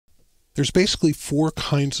There's basically four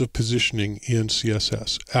kinds of positioning in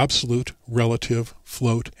CSS: absolute, relative,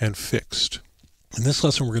 float, and fixed. In this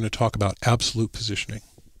lesson, we're going to talk about absolute positioning.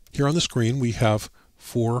 Here on the screen, we have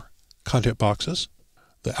four content boxes.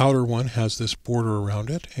 The outer one has this border around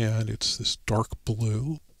it, and it's this dark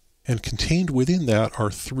blue. And contained within that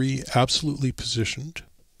are three absolutely positioned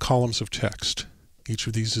columns of text. Each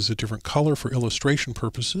of these is a different color for illustration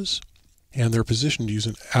purposes, and they're positioned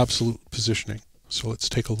using absolute positioning. So let's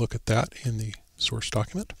take a look at that in the source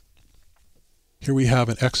document. Here we have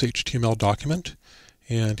an XHTML document,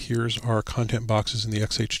 and here's our content boxes in the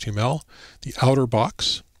XHTML. The outer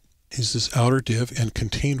box is this outer div, and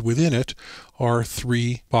contained within it are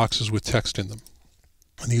three boxes with text in them.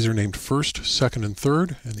 And these are named first, second, and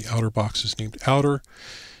third, and the outer box is named outer,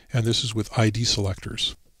 and this is with ID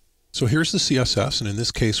selectors. So here's the CSS, and in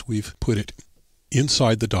this case we've put it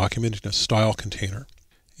inside the document in a style container.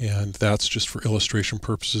 And that's just for illustration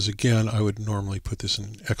purposes. Again, I would normally put this in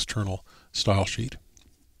an external style sheet.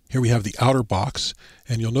 Here we have the outer box,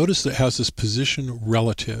 and you'll notice that it has this position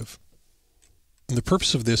relative. And the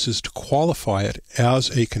purpose of this is to qualify it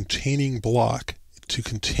as a containing block to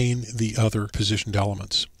contain the other positioned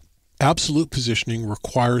elements. Absolute positioning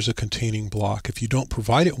requires a containing block. If you don't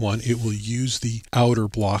provide it one, it will use the outer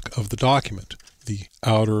block of the document, the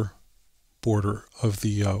outer border of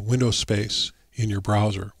the window space in your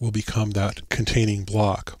browser will become that containing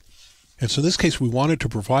block. And so in this case, we wanted to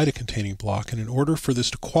provide a containing block, and in order for this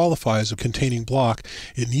to qualify as a containing block,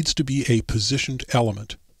 it needs to be a positioned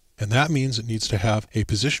element. And that means it needs to have a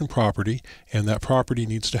position property, and that property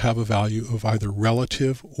needs to have a value of either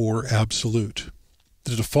relative or absolute.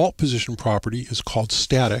 The default position property is called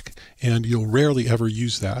static, and you'll rarely ever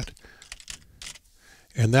use that.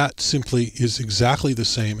 And that simply is exactly the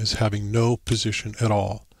same as having no position at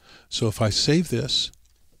all. So if I save this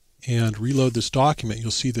and reload this document,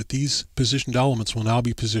 you'll see that these positioned elements will now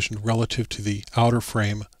be positioned relative to the outer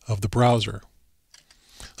frame of the browser.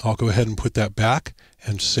 I'll go ahead and put that back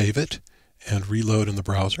and save it and reload in the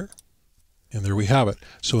browser. And there we have it.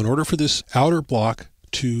 So in order for this outer block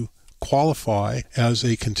to qualify as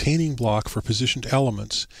a containing block for positioned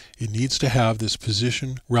elements, it needs to have this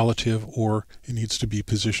position relative, or it needs to be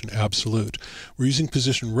position absolute. We're using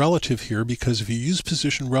position relative here because if you use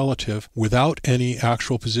position relative without any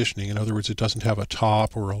actual positioning, in other words, it doesn't have a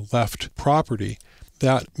top or a left property,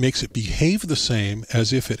 that makes it behave the same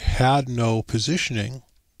as if it had no positioning,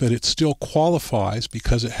 but it still qualifies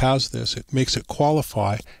because it has this. It makes it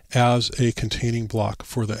qualify as a containing block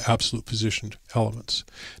for the absolute positioned elements.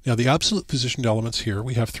 Now the absolute positioned elements here,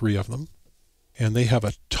 we have three of them, and they have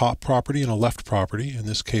a top property and a left property. In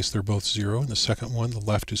this case, they're both 0. In the second one, the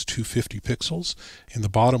left is 250 pixels. In the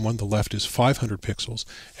bottom one, the left is 500 pixels.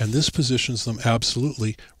 And this positions them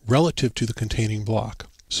absolutely relative to the containing block.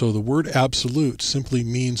 So the word absolute simply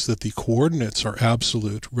means that the coordinates are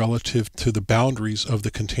absolute relative to the boundaries of the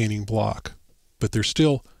containing block, but they're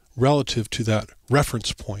still relative to that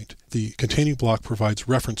reference point. The containing block provides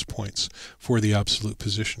reference points for the absolute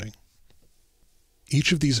positioning.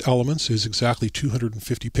 Each of these elements is exactly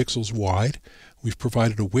 250 pixels wide. We've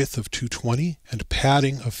provided a width of 220 and a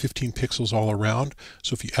padding of 15 pixels all around.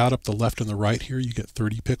 So if you add up the left and the right here, you get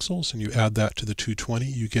 30 pixels, and you add that to the 220,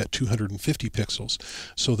 you get 250 pixels.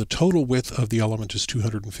 So the total width of the element is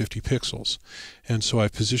 250 pixels. And so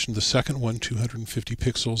I've positioned the second one 250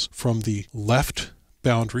 pixels from the left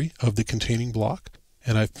boundary of the containing block,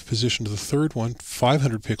 and I've positioned the third one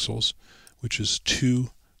 500 pixels, which is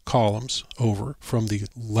 2 columns over from the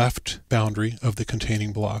left boundary of the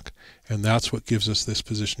containing block, and that's what gives us this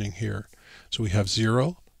positioning here. So we have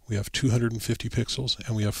 0, we have 250 pixels,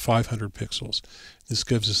 and we have 500 pixels. This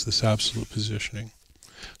gives us this absolute positioning.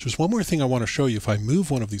 So there's one more thing I want to show you. If I move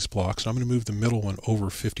one of these blocks, I'm going to move the middle one over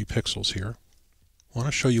 50 pixels here. I want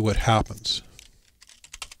to show you what happens.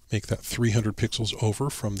 Make that 300 pixels over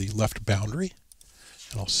from the left boundary,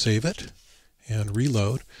 and I'll save it and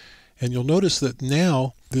reload. And you'll notice that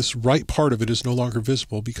now this right part of it is no longer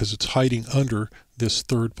visible because it's hiding under this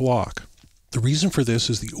third block. The reason for this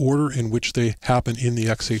is the order in which they happen in the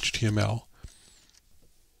XHTML.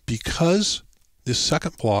 Because this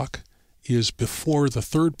second block is before the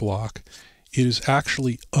third block, it is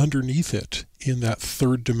actually underneath it in that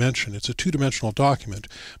third dimension. It's a two-dimensional document,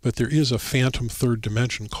 but there is a phantom third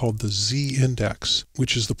dimension called the z-index,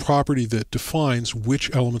 which is the property that defines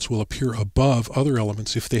which elements will appear above other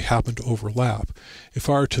elements if they happen to overlap. If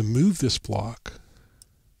I were to move this block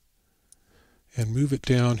and move it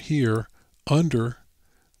down here under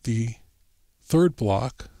the third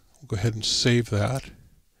block, we'll go ahead and save that.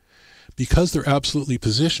 Because they're absolutely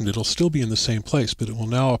positioned, it'll still be in the same place, but it will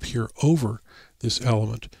now appear over this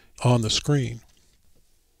element on the screen.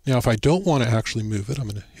 Now, if I don't want to actually move it, I'm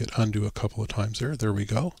going to hit undo a couple of times there. There we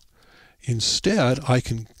go. Instead, I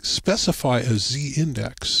can specify a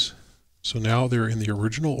z-index. So now they're in the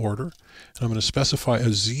original order, and I'm going to specify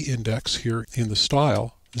a z-index here in the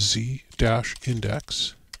style,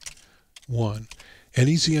 z-index 1.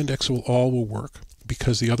 Any z-index will work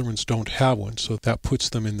because the other ones don't have one, so that puts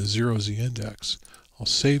them in the 0 z-index. I'll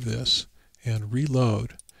save this and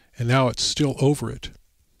reload, and now it's still over it.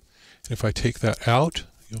 And if I take that out,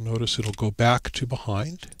 you'll notice it'll go back to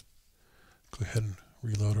behind. Go ahead and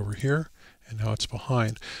reload over here, and now it's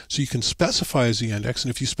behind. So you can specify a z-index, and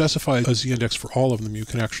if you specify a z-index for all of them, you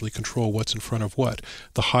can actually control what's in front of what.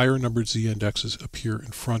 The higher numbered z-indexes appear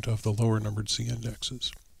in front of the lower numbered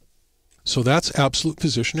z-indexes. So that's absolute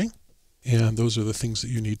positioning, and those are the things that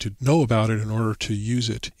you need to know about it in order to use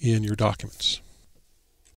it in your documents.